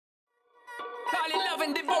Call it love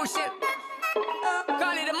and devotion.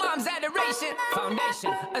 Call it a mom's adoration.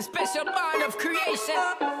 Foundation, a special bond of creation.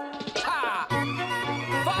 Ah,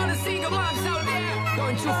 for all the single moms out there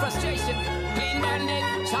going through frustration. Clean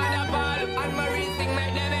Bandit, China Ball, and Marie thing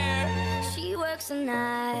made them air. She works the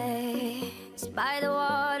nights by the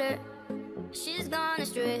water. She's gone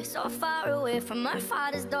astray, so far away from her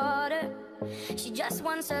father's daughter. She just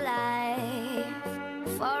wants her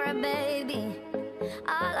life for a baby.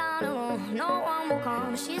 All on her own, no one will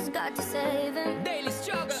come. She's got to save him. Daily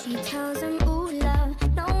struggle. She tells him, ooh, love,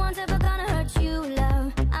 no one's ever gonna hurt you,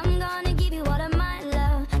 love. I'm gonna give you all of my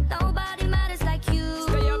love. Nobody matters like you.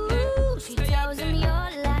 Stay up there. She tells him your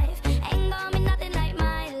life ain't gonna be nothing like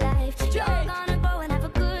my life. You're gonna grow and have a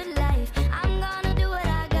good life. I'm gonna do what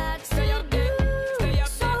I got to Stay up there. Stay up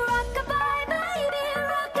So there. rock-a-bye, baby,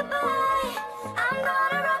 rock-a-bye. I'm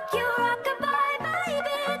gonna rock you, rock-a-bye,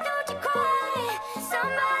 baby, don't you cry.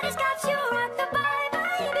 Somebody's got you